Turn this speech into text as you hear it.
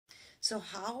So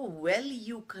how well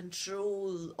you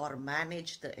control or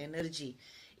manage the energy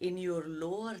in your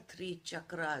lower three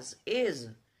chakras is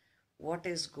what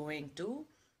is going to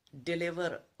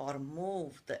deliver or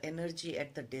move the energy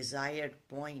at the desired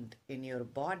point in your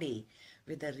body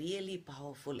with a really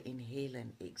powerful inhale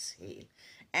and exhale.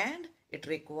 And it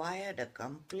required a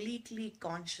completely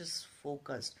conscious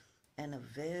focus and a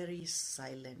very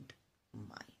silent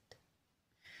mind.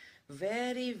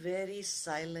 Very, very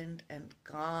silent and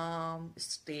calm,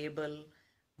 stable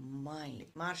mind.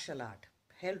 Martial art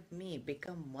helped me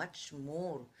become much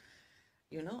more,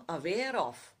 aware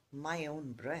of my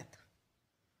own breath,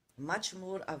 much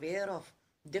more aware of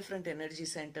different energy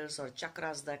centers or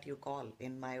chakras that you call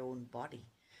in my own body,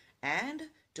 and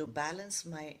to balance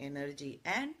my energy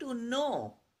and to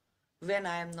know when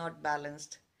I am not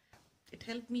balanced. It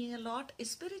helped me a lot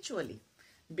spiritually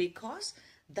because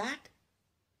that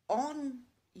on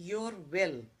your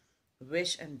will,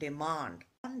 wish, and demand.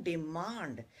 On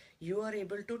demand, you are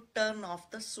able to turn off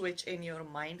the switch in your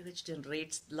mind which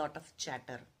generates a lot of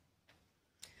chatter.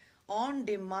 On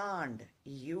demand,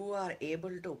 you are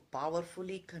able to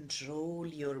powerfully control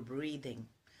your breathing.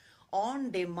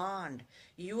 On demand,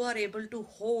 you are able to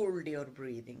hold your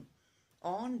breathing.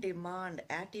 On demand,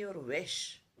 at your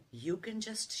wish, you can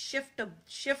just shift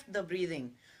the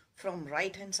breathing from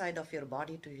right hand side of your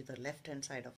body to the left hand side of